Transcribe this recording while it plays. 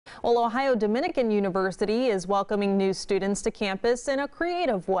Well, Ohio Dominican University is welcoming new students to campus in a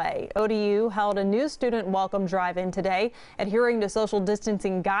creative way. ODU held a new student welcome drive-in today. Adhering to social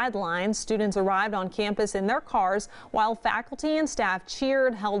distancing guidelines, students arrived on campus in their cars while faculty and staff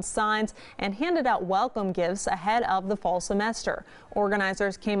cheered, held signs, and handed out welcome gifts ahead of the fall semester.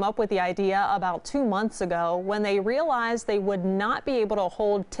 Organizers came up with the idea about 2 months ago when they realized they would not be able to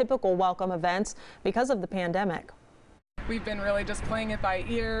hold typical welcome events because of the pandemic. We've been really just playing it by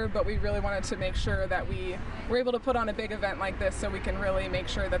ear, but we really wanted to make sure that we were able to put on a big event like this so we can really make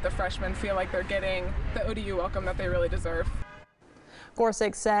sure that the freshmen feel like they're getting the ODU welcome that they really deserve.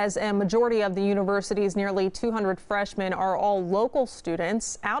 Gorsuch says a majority of the university's nearly 200 freshmen are all local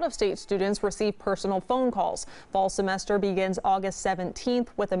students. Out-of-state students receive personal phone calls. Fall semester begins August 17th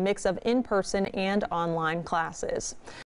with a mix of in-person and online classes.